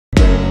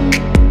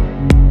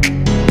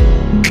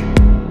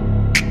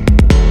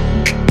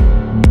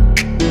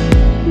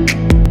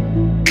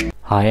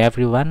Hi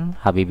everyone,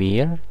 Habib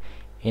here.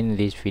 In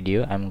this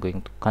video, I'm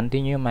going to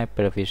continue my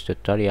previous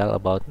tutorial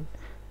about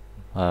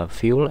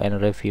fuel and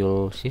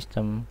refuel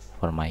system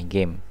for my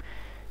game.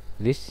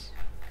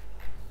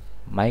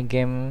 My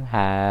game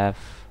have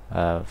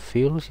a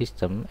fuel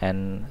system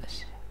and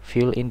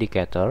fuel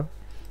indicator.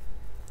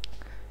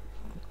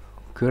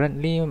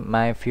 Currently,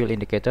 my fuel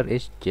indicator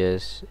is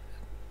just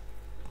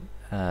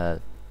uh,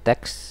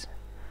 text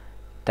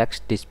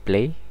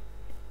display.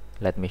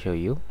 Let me show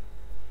you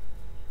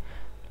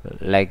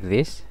like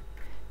this,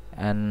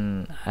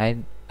 and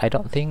I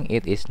don't think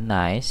it is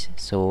nice,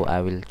 so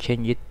I will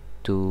change it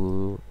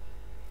to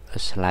a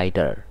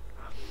slider.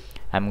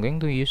 I'm going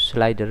to use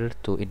slider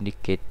to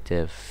indicate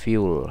the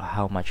fuel,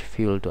 how much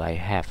fuel do I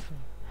have,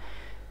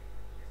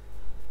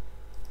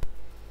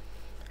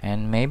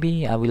 and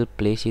maybe I will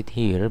place it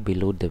here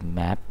below the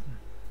map.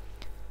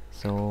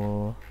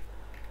 So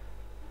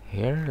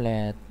here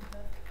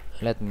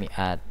let me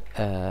add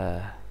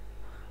a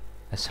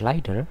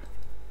slider.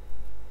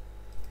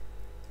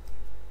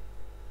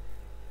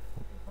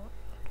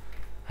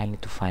 I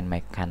need to find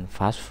my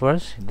canvas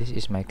first. This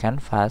is my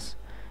canvas,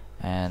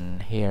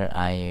 and here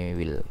I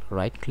will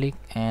right click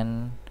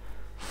and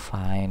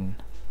find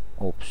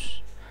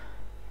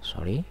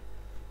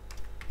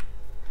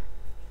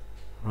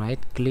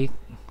right click,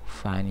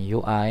 find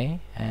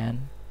UI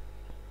and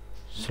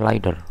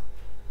slider,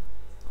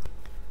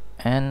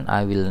 and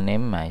I will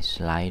name my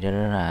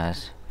slider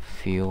as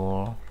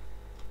fuel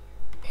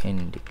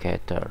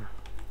indicator.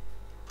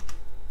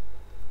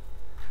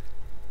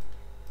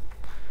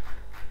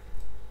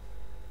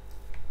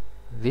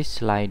 This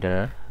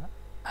slider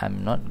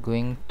I'm not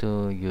going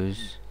to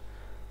use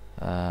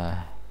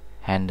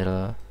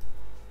handle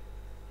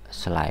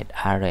slide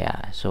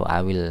area, so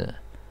I will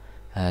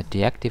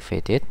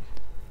deactivate it,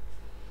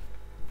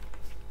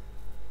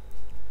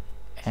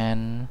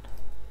 and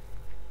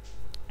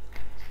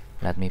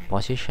let me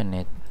position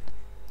it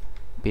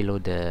below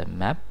the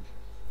map.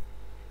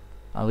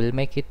 I will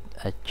make it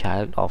a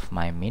child of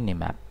my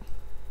minimap.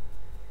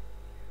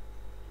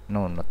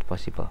 No, not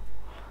possible.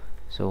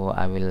 So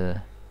I will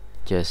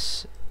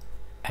just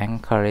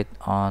anchor it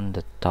on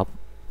the top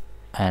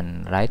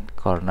and right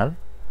corner,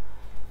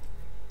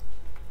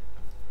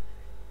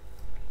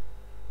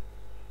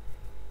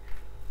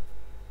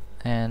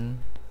 and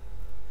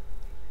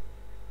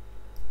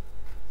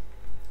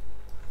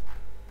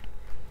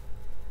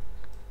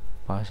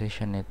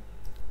position it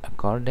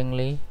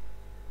accordingly.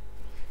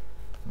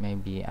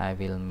 Maybe I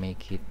will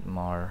make it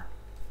more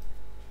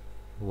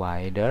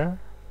wider.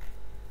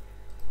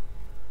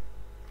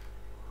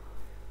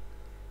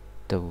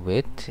 The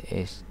width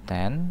is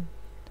 10,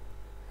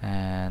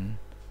 and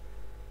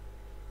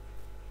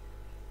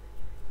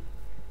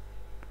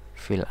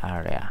fill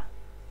area.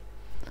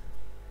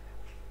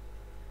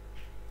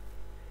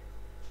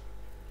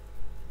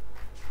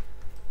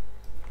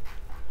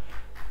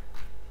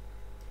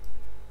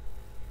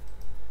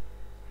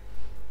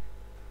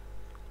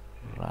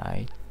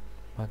 Right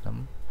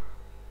bottom,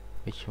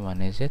 which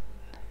one is it?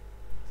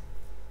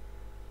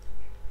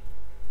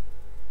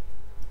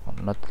 Oh,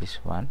 not this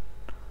one.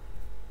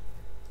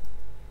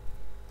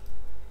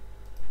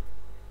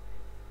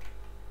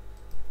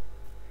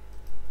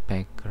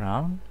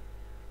 Background,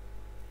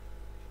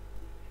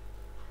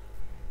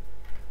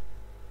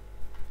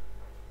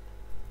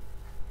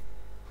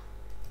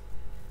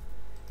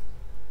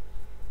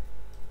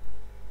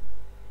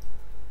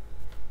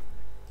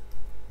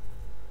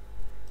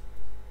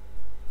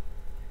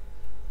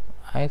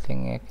 I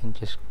think I can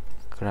just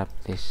grab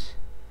this.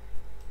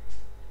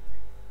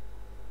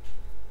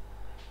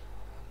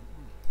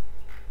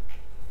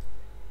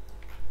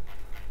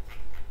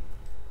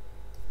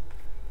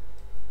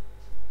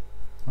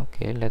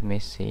 Okay, let me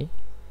see.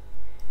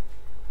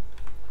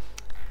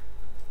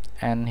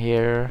 And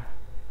here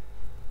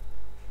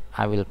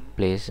I will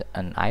place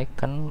an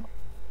icon,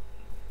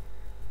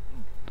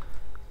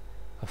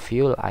 a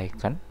fuel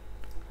icon.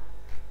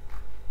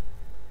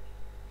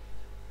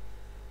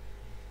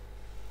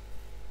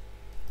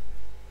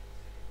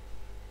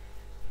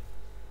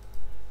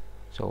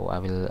 So I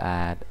will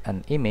add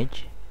an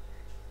image.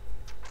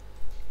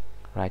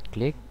 Right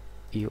click,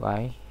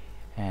 UI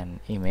and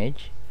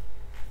image,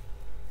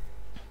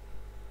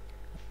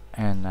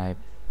 and I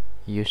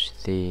use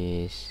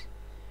this,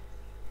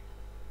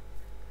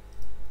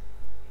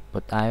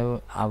 but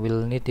I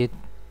will need it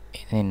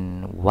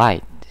in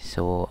white,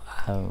 so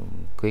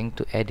I'm going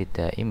to edit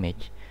the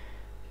image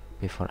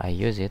before I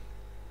use it.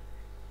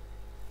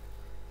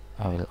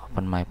 I will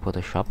open my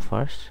Photoshop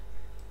first,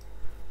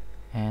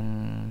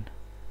 and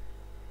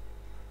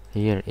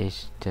here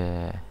is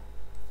the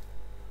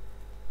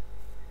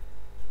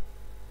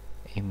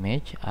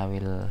image. I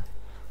will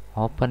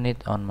open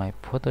it on my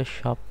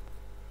Photoshop.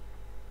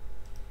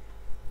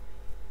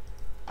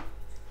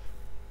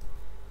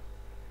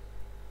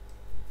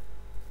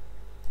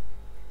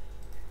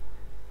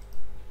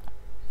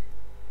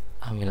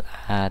 I will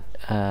add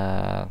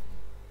a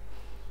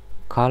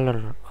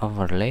color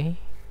overlay,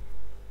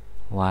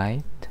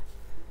 white,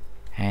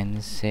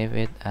 and save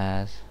it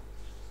as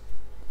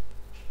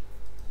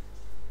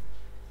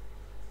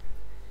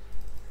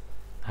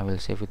I will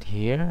save it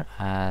here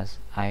as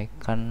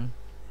icon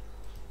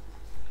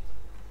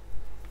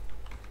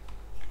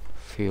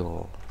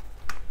fuel.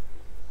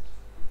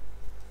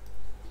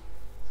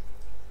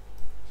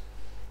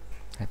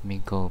 Let me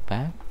go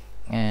back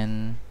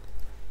and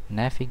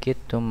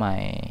navigate to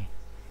my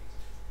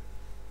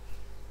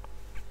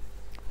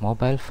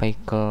mobile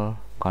vehicle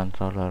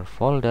controller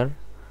folder,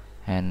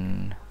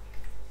 and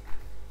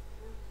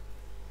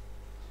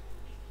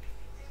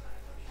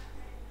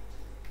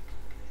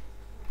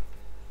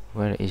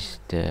where is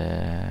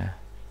the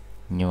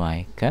new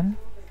icon?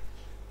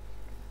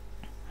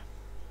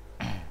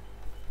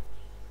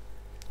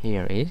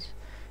 Here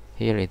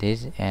it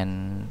is,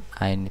 and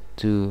I need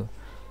to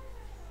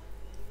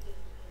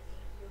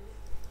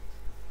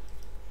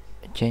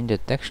change the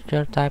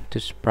texture type to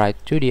Sprite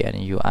 2D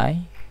and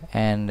UI,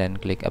 and then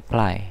click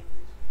apply.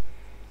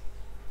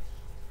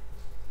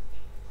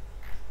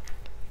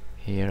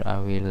 Here I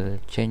will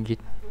change it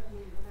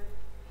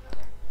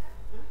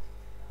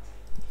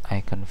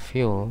icon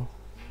fuel,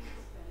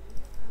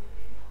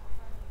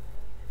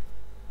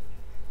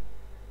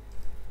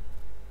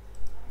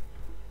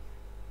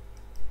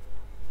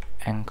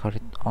 anchor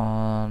it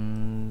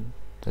on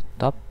the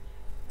top,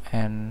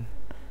 and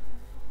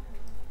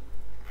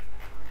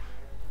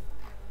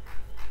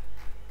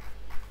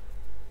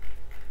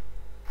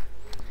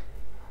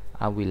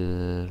I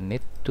will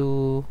need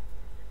to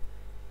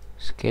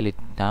scale it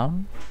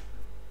down.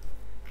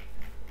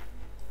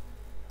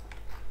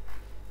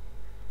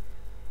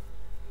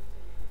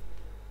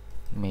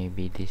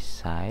 Maybe this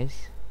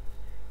size.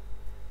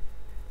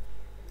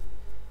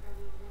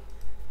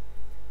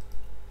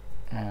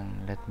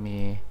 And let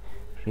me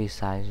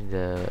resize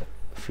the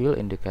fuel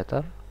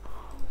indicator.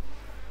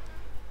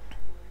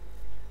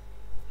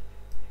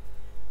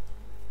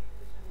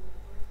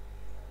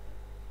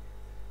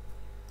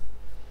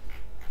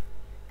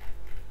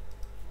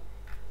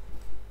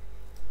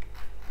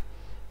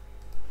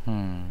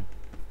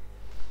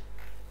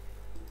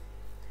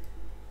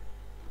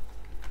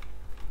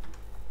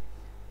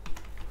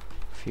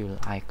 Fuel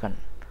icon,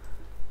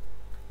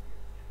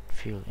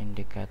 fuel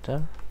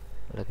indicator.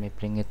 Let me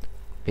bring it a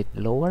bit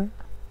lower.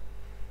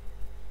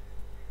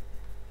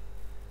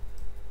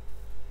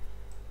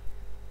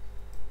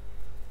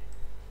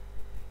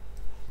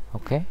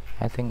 Okay,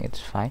 I think it's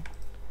fine.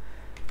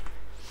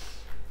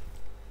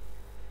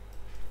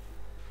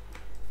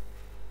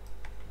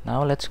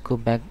 Now let's go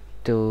back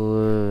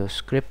to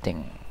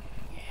scripting.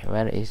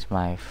 Where is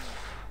my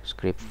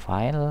script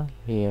file?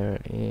 Here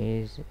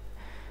is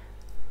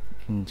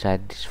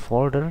inside this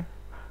folder,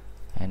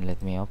 and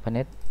let me open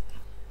it.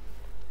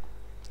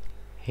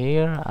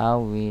 Here I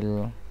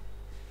will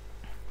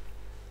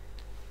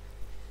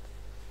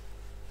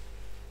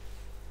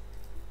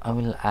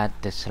add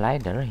the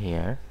slider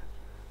here.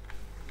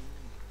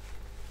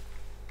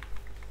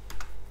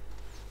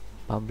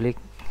 Public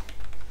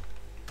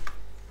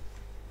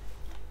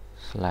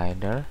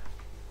slider,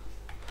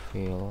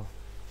 fuel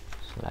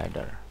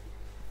slider.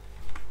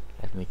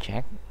 Let me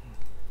check.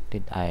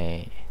 Did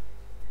I?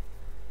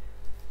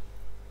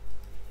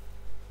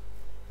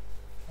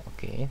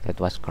 Okay, that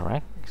was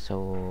correct.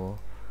 So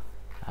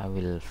I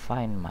will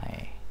find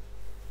my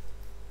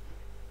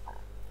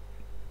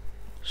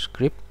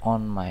script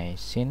on my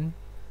scene.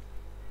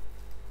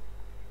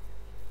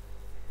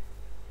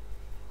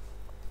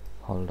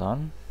 Hold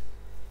on.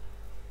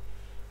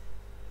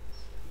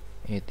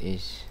 It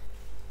is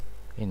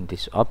in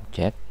this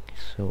object,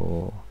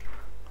 so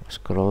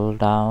scroll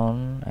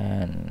down,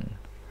 and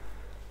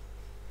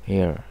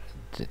here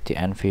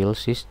the fuel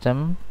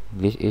system.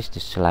 This is the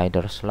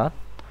slider slot.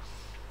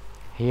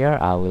 Here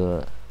I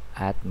will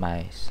add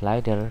my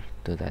slider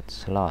to that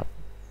slot.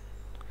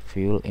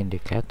 Fuel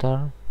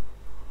indicator,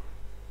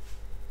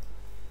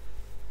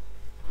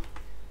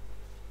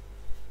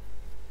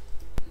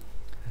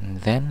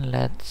 and then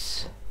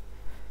let's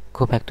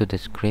go back to the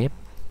script.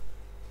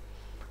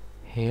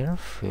 Here,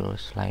 fuel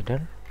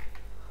slider.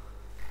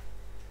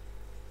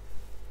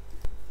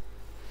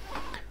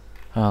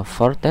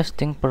 For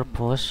testing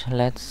purpose,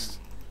 let's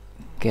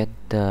get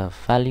the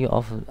value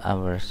of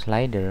our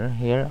slider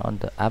here on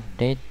the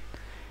update.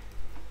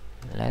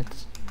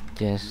 Let's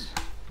just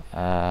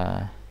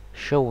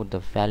show the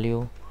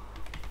value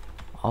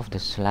of the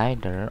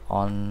slider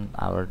on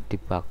our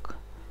debug,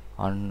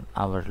 on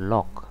our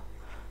log.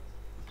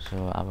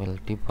 So I will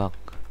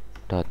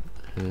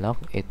debug.log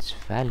its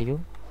value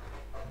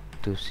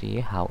to see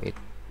how it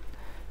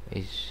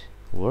is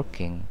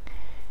working,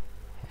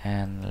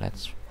 and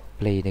let's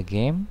play the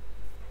game.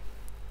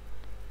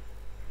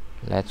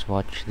 Let's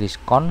watch this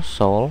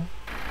console.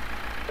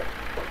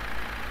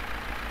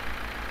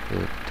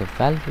 The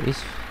value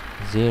is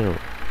 0,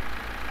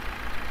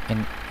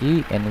 and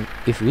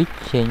if we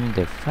change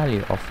the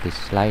value of this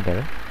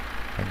slider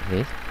like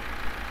this,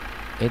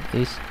 it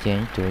is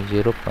changed to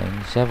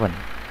 0.7.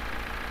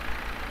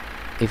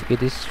 If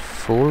it is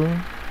full,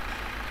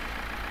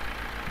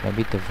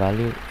 maybe the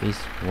value is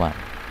 1.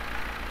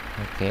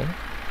 Okay,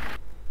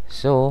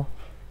 so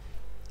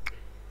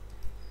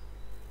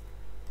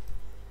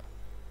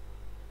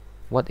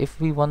what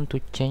if we want to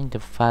change the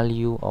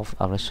value of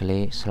our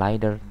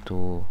slider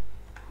to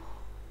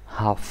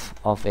half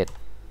of it?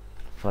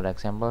 For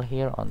example,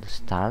 here on the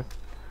start,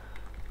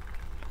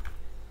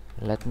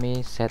 let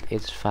me set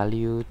its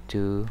value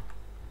to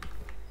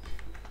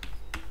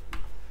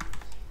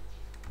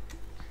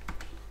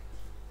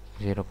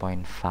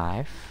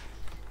 0.5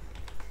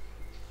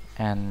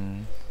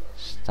 and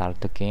start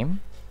the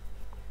game.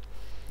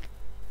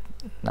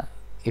 Now,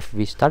 if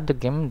we start the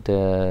game,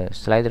 the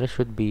slider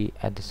should be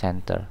at the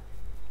center.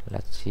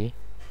 Let's see.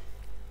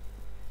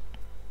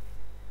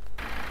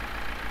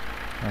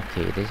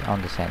 Okay, it is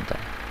on the center.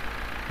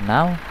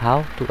 Now,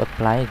 how to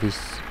apply this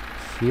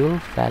fuel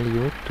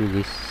value to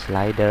this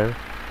slider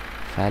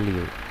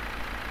value?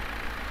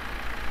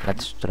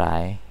 Let's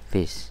try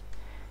this.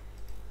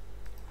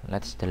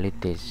 Let's delete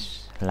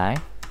this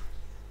line.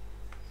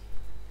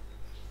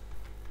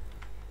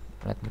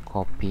 Let me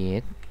copy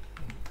it.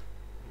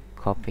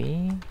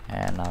 Copy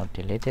and now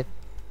delete it.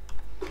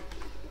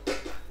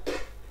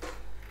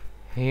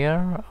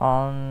 Here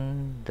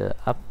on the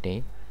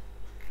update,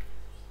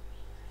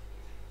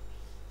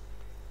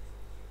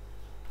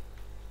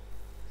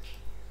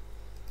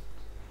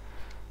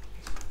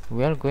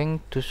 we are going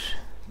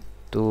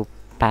to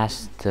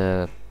pass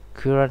the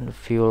current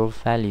fuel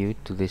value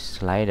to this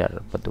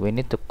slider, but we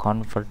need to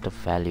convert the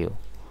value.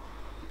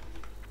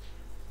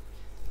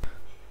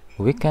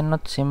 We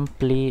cannot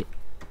simply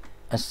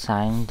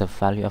assign the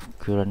value of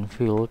current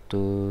fuel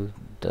to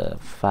the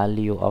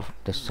value of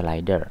the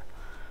slider,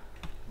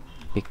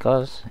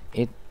 because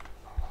it,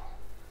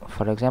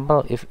 for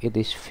example, if it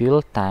is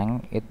fuel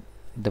tank,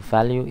 the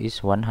value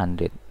is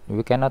 100.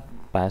 We cannot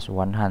pass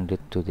 100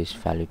 to this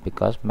value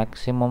because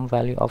maximum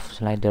value of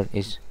slider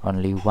is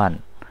only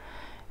 1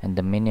 and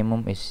the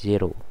minimum is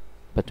 0,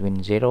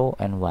 between 0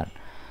 and 1.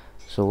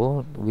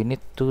 So we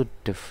need to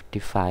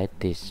divide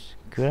this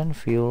current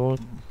fuel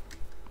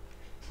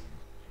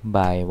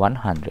by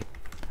 100.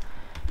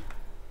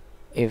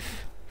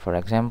 If, for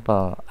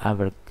example,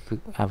 our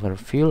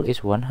fuel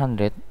is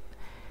 100,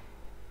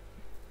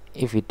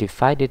 if we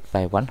divide it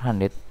by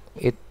 100,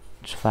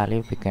 its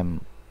value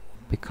become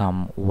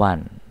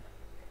 1.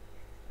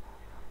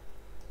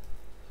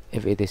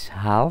 If it is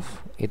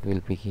half, it will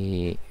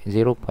be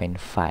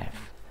 0.5.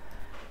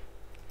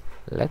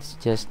 Let's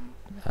just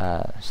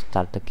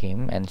start the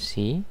game and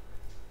see.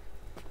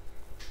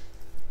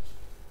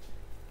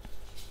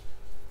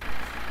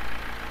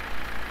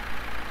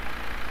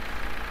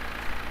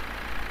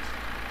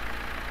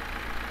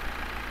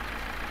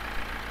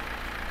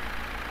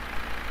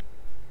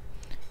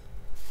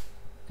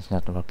 It's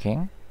not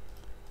working.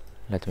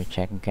 Let me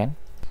check again.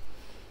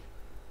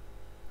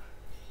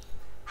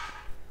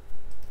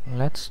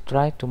 Let's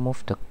try to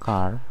move the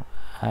car.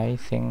 I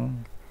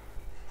think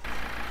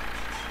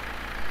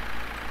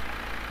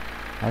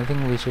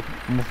we should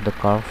move the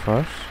car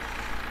first.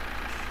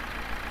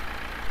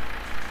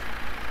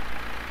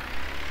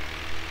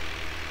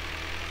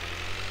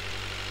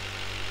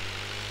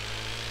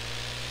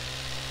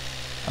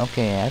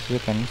 Okay, as we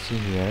can see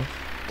here,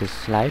 the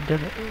slider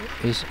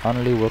is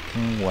only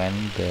working when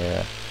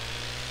the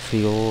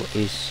fuel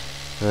is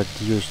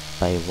reduced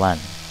by 1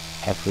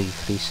 every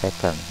 3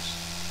 seconds.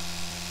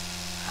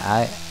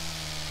 I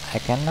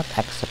cannot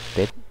accept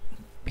it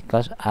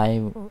because I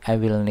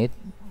will need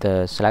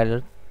the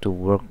slider to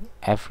work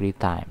every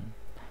time,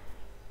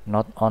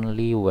 not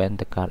only when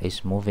the car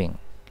is moving.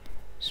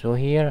 So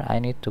here I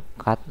need to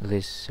cut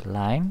this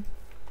line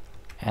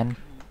and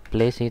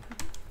place it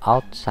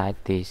outside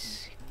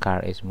this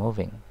car is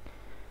moving.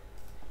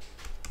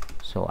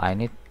 So I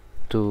need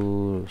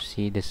to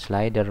see the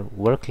slider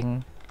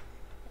working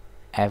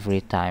every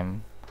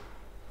time,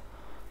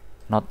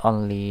 not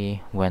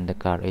only when the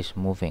car is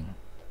moving.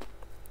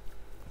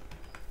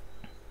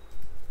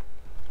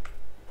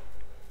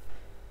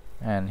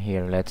 And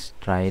here, let's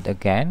try it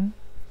again.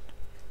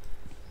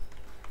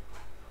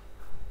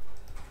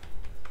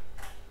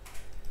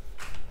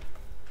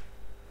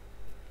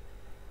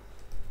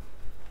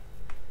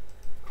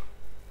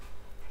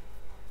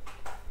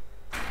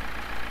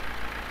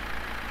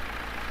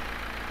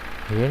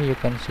 Here you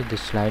can see the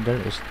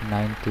slider is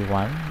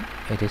 91.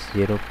 It is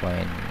 0.9,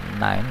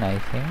 I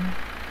think.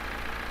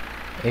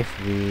 If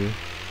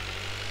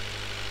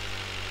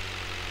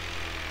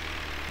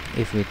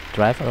we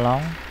drive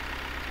along,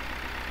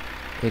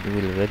 it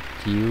will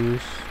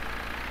reduce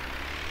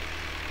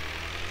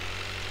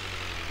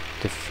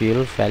the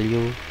fuel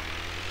value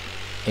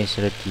is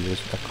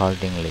reduced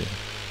accordingly.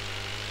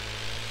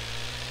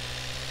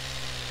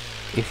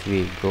 If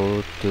we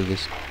go to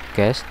this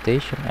gas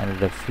station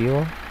and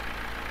refuel,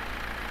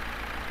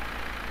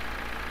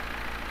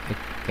 it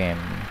can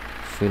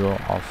fill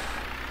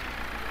off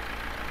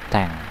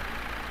tank.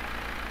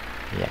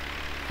 Yeah,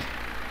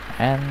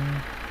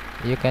 and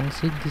you can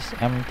see this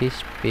empty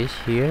space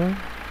here.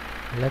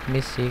 Let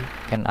me see,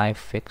 can I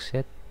fix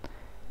it?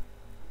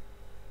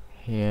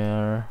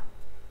 Here,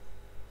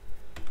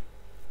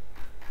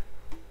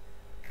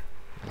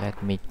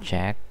 let me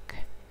check.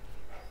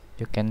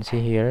 You can see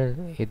here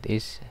it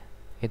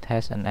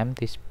has an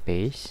empty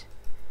space.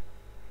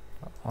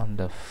 on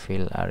the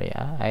fill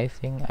area. I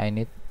think I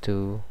need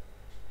to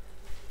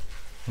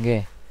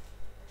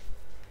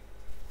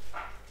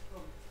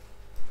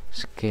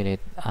scale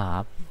it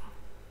up.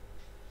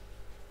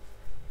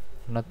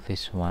 Not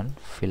this one,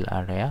 fill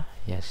area.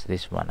 Yes,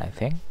 this one, I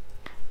think.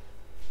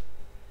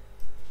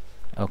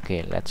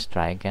 Okay, let's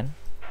try again.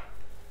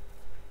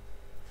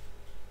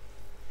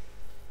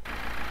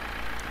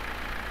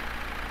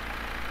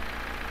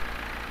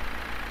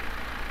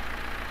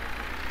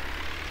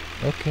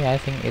 Okay, I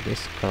think it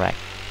is correct.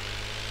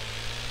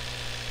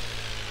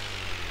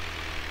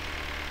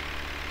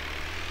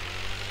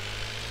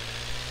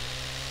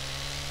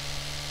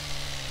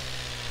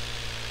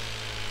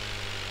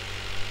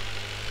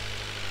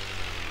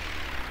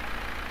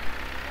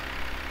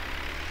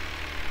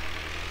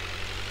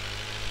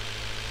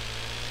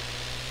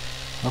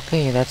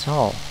 Okay, that's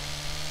all.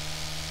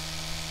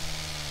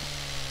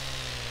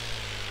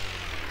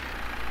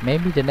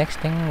 Maybe the next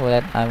thing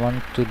that I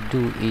want to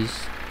do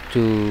is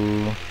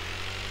to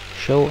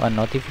show a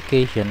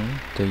notification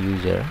to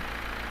user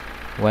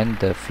when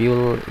the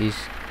fuel is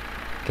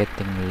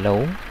getting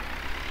low,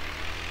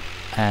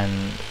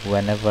 and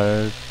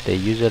whenever the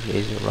user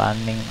is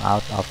running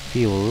out of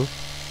fuel,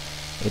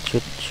 it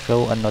should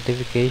show a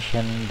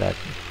notification that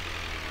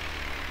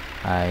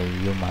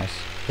you must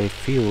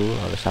refuel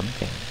or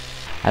something.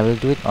 I will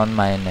do it on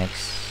my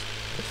next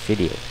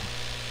video.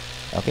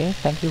 Okay,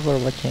 thank you for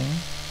watching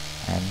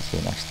and see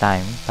you next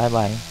time. Bye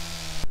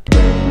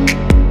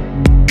bye.